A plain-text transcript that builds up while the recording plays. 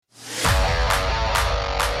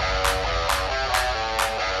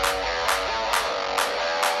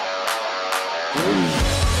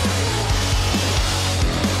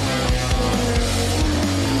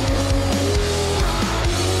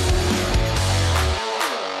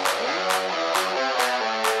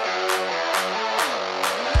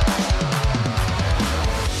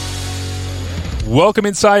Welcome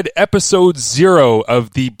inside episode 0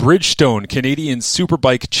 of the Bridgestone Canadian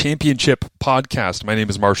Superbike Championship podcast. My name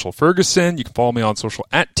is Marshall Ferguson. You can follow me on social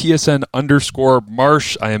at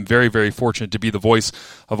TSN_Marsh. I am very, very fortunate to be the voice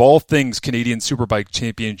of all things Canadian Superbike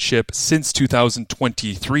Championship since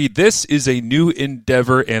 2023. This is a new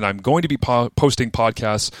endeavor, and I'm going to be posting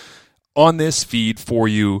podcasts on this feed for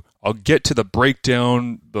you. I'll get to the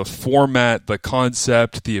breakdown, the format, the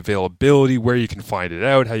concept, the availability, where you can find it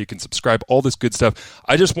out, how you can subscribe, all this good stuff.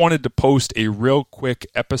 I just wanted to post a real quick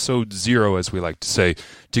episode 0, as we like to say,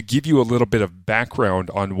 to give you a little bit of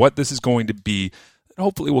background on what this is going to be. And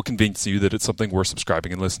hopefully will convince you that it's something worth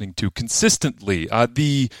subscribing and listening to consistently.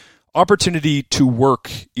 The opportunity to work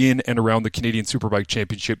in and around the Canadian Superbike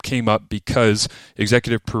Championship came up because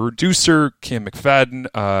executive producer Cam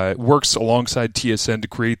McFadden works alongside TSN to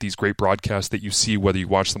create these great broadcasts that you see whether you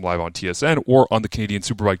watch them live on TSN or on the Canadian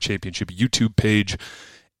Superbike Championship YouTube page.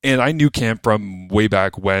 And I knew Cam from way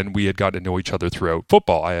back when we had gotten to know each other throughout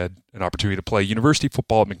football. I had an opportunity to play university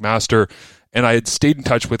football at McMaster, and I had stayed in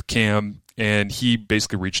touch with Cam, and he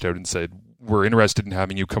basically reached out and said, "We're interested in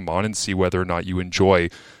having you come on and see whether or not you enjoy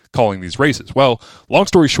calling these races." Well, long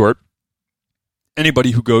story short,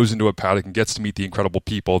 anybody who goes into a paddock and gets to meet the incredible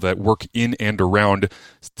people that work in and around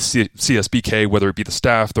CSBK, whether it be the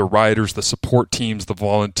staff, the riders, the support teams, the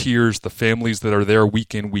volunteers, the families that are there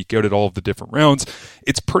week in, week out at all of the different rounds,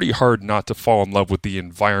 it's pretty hard not to fall in love with the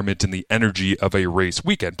environment and the energy of a race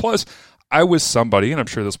weekend. Plus, I was somebody, and I'm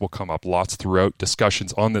sure this will come up lots throughout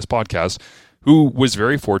discussions on this podcast, who was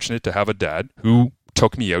very fortunate to have a dad who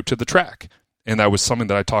took me out to the track. And that was something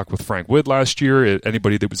that I talked with Frank Wood last year.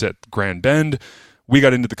 Anybody that was at Grand Bend, we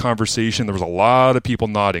got into the conversation. There was a lot of people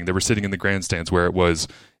nodding. They were sitting in the grandstands where it was,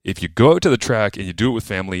 if you go out to the track and you do it with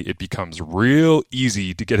family, it becomes real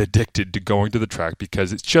easy to get addicted to going to the track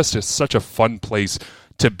because it's just such a fun place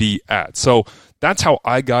to be at. So that's how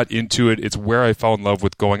I got into it. It's where I fell in love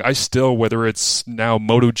with going. I still, whether it's now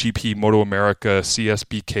MotoGP, Moto America,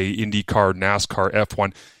 CSBK, IndyCar, NASCAR,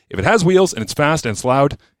 F1, if it has wheels and it's fast and it's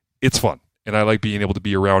loud, it's fun. And I like being able to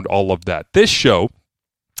be around all of that. This show,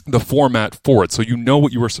 the format for it, so you know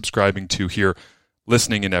what you are subscribing to here,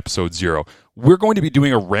 listening in episode 0. We're going to be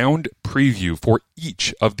doing a round preview for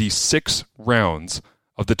each of the 6 rounds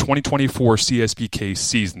of the 2024 CSBK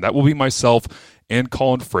season. That will be myself and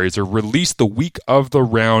Colin Fraser, released the week of the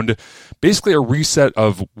round, basically a reset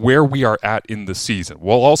of where we are at in the season.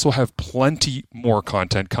 We'll also have plenty more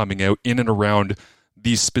content coming out in and around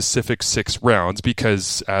these specific 6 rounds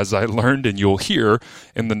because, as I learned and you'll hear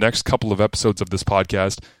in the next couple of episodes of this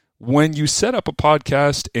podcast, when you set up a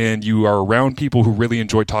podcast and you are around people who really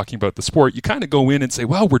enjoy talking about the sport, you kind of go in and say,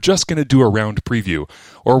 well, we're just going to do a round preview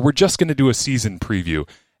or we're just going to do a season preview.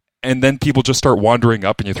 And then people just start wandering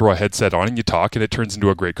up and you throw a headset on and you talk and it turns into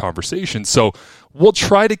a great conversation. So we'll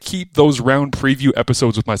try to keep those round preview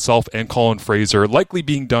episodes with myself and Colin Fraser likely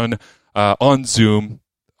being done on Zoom,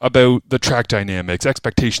 about the track dynamics,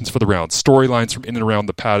 expectations for the round, storylines from in and around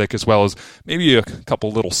the paddock, as well as maybe a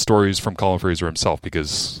couple little stories from Colin Fraser himself,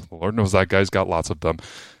 because Lord knows that guy's got lots of them.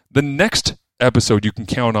 The next episode you can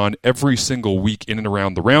count on every single week in and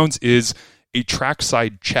around the rounds is a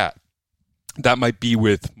trackside chat. That might be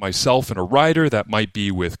with myself and a rider. That might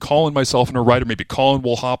be with Colin, myself, and a rider. Maybe Colin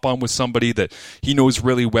will hop on with somebody that he knows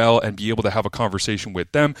really well and be able to have a conversation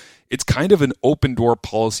with them. It's kind of an open door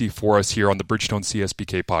policy for us here on the Bridgestone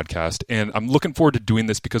CSBK podcast. And I'm looking forward to doing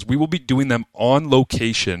this because we will be doing them on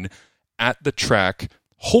location at the track,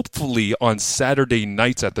 hopefully on Saturday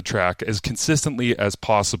nights at the track as consistently as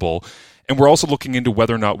possible. And we're also looking into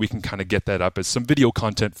whether or not we can kind of get that up as some video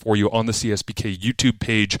content for you on the CSBK YouTube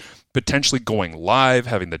page, potentially going live,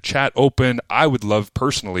 having the chat open. I would love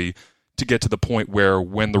personally to get to the point where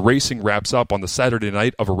when the racing wraps up on the Saturday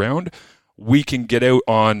night of a round, we can get out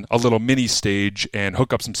on a little mini stage and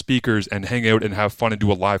hook up some speakers and hang out and have fun and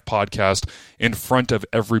do a live podcast in front of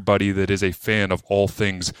everybody that is a fan of all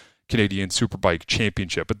things Canadian Superbike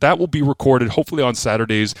Championship. But that will be recorded hopefully on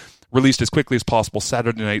Saturdays, released as quickly as possible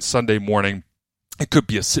Saturday night, Sunday morning. It could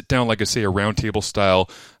be a sit-down, like I say, a roundtable style,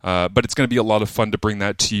 but it's going to be a lot of fun to bring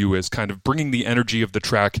that to you as kind of bringing the energy of the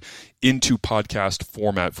track into podcast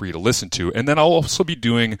format for you to listen to. And then I'll also be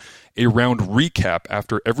doing a round recap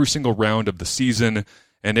after every single round of the season,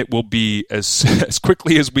 and it will be as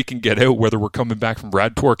quickly as we can get out, whether we're coming back from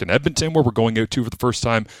Radtorque and Edmonton, where we're going out to for the first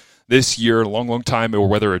time this year, a long, long time, or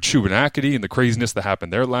whether it's Shubenacadie and the craziness that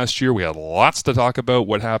happened there last year. We had lots to talk about.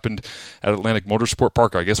 What happened at Atlantic Motorsport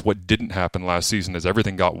Park, I guess what didn't happen last season as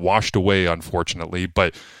everything got washed away, unfortunately.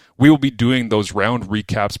 But We will be doing those round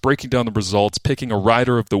recaps, breaking down the results, picking a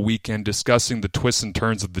rider of the weekend, discussing the twists and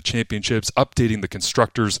turns of the championships, updating the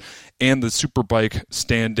constructors and the Superbike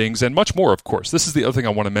standings, and much more, of course. This is the other thing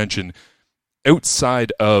I want to mention.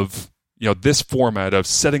 Outside of this format of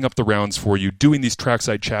setting up the rounds for you, doing these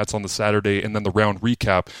trackside chats on the Saturday, and then the round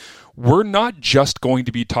recap, we're not just going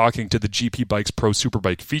to be talking to the GP Bikes Pro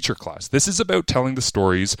Superbike feature class. This is about telling the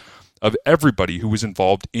stories of everybody who was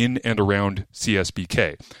involved in and around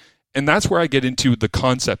CSBK. And that's where I get into the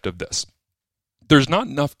concept of this. There's not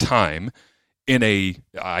enough time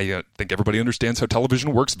I think everybody understands how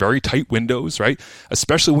television works, very tight windows, right?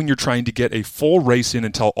 Especially when you're trying to get a full race in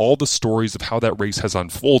and tell all the stories of how that race has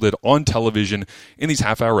unfolded on television in these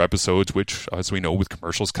half-hour episodes, which, as we know, with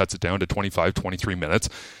commercials, cuts it down to 25, 23 minutes.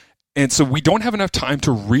 And so we don't have enough time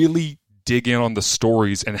to really dig in on the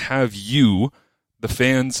stories and have you, the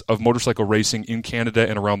fans of motorcycle racing in Canada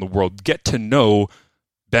and around the world, get to know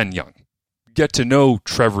Ben Young, get to know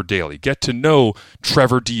Trevor Daly, get to know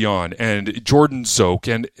Trevor Dion and Jordan Zoke.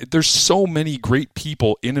 And there's so many great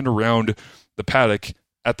people in and around the paddock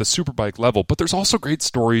at the Superbike level, but there's also great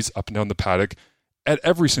stories up and down the paddock at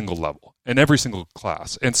every single level and every single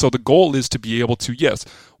class. And so the goal is to be able to, yes,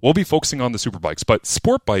 we'll be focusing on the Superbikes, but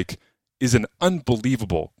Sport Bike is an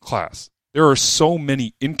unbelievable class. There are so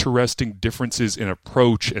many interesting differences in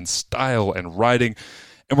approach and style and riding.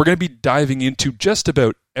 And we're going to be diving into just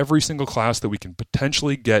about every single class that we can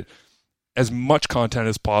potentially get as much content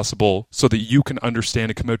as possible so that you can understand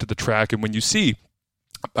and come out to the track. And when you see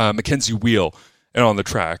Mackenzie Wheel on the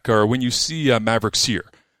track, or when you see Maverick Sear,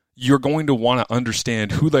 you're going to want to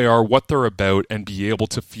understand who they are, what they're about, and be able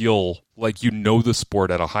to feel like you know the sport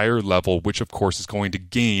at a higher level, which of course is going to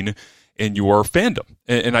gain in your fandom.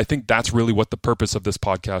 And I think that's really what the purpose of this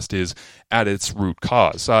podcast is at its root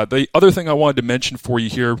cause. The other thing I wanted to mention for you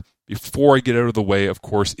here before I get out of the way, of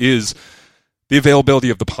course, is the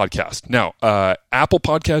availability of the podcast. Now, Apple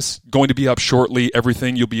Podcasts going to be up shortly.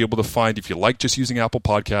 Everything you'll be able to find if you like just using Apple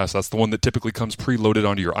Podcasts. That's the one that typically comes preloaded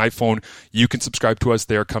onto your iPhone. You can subscribe to us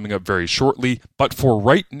there coming up very shortly. But for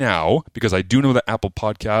right now, because I do know that Apple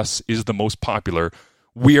Podcasts is the most popular,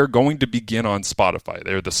 we are going to begin on Spotify.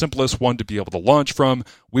 They're the simplest one to be able to launch from.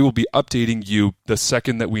 We will be updating you the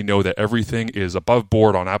second that we know that everything is above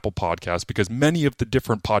board on Apple Podcasts, because many of the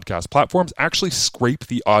different podcast platforms actually scrape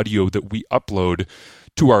the audio that we upload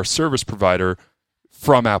to our service provider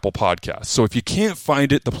from Apple Podcasts. So if you can't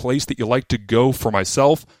find it, the place that you like to go, for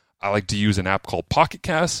myself, I like to use an app called Pocket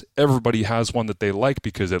Casts. Everybody has one that they like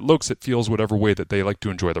because it looks, it feels, whatever way that they like to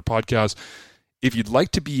enjoy their podcast. If you'd like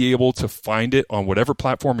to be able to find it on whatever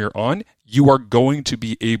platform you're on, you are going to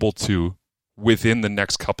be able to within the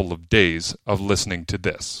next couple of days of listening to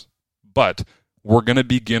this. But we're going to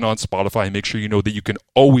begin on Spotify. Make sure you know that you can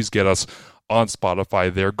always get us on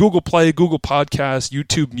Spotify there. Google Play, Google Podcasts,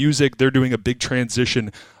 YouTube Music, they're doing a big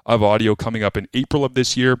transition of audio coming up in April of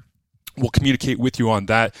this year. We'll communicate with you on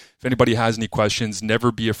that. If anybody has any questions,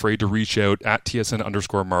 never be afraid to reach out. At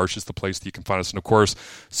TSN_Marsh is the place that you can find us. And of course,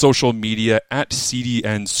 social media at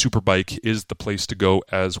CDN Superbike is the place to go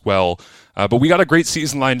as well. But we got a great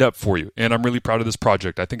season lined up for you, and I'm really proud of this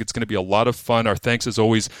project. I think it's going to be a lot of fun. Our thanks, as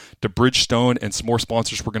always, to Bridgestone and some more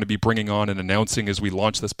sponsors we're going to be bringing on and announcing as we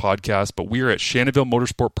launch this podcast. But we are at Shannonville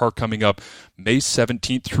Motorsport Park coming up May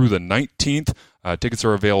 17th through the 19th. Tickets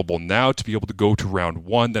are available now to be able to go to round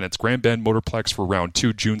 1. Then it's Grand Bend Motorplex for round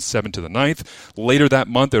 2, June 7th to the 9th. Later that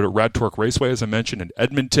month, out at Rad Torque Raceway, as I mentioned, in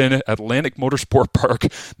Edmonton, Atlantic Motorsport Park,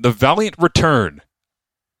 the valiant return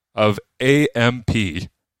of AMP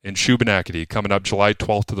in Shubenacadie coming up July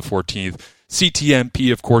 12th to the 14th.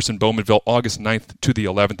 CTMP, of course, in Bowmanville, August 9th to the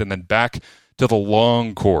 11th, and then back to the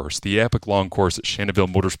long course, the epic long course at Shannonville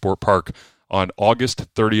Motorsport Park on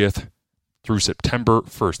August 30th through September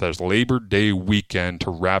 1st. That is Labor Day weekend to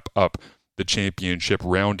wrap up the championship,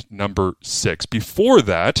 round number 6. Before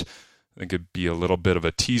that, I think it'd be a little bit of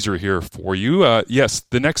a teaser here for you. Yes,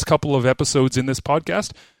 the next couple of episodes in this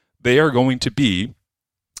podcast, they are going to be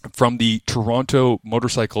from the Toronto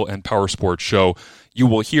Motorcycle and Power Sports Show. You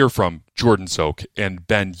will hear from Jordan Zoke and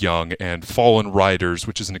Ben Young and Fallen Riders,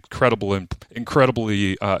 which is an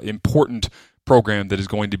incredibly important program that is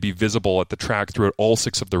going to be visible at the track throughout all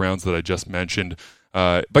 6 of the rounds that I just mentioned.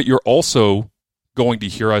 But you're also going to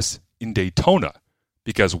hear us in Daytona,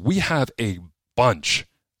 because we have a bunch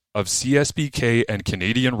of CSBK and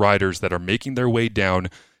Canadian riders that are making their way down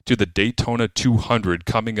to the Daytona 200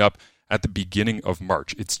 coming up at the beginning of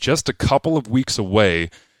March. It's just a couple of weeks away,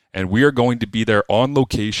 and we are going to be there on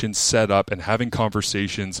location, set up, and having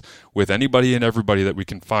conversations with anybody and everybody that we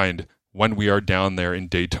can find when we are down there in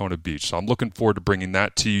Daytona Beach. So I'm looking forward to bringing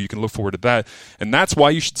that to you. You can look forward to that. And that's why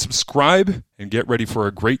you should subscribe and get ready for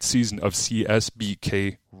a great season of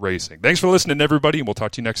CSBK racing. Thanks for listening, everybody, and we'll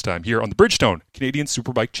talk to you next time here on the Bridgestone Canadian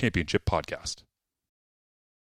Superbike Championship Podcast.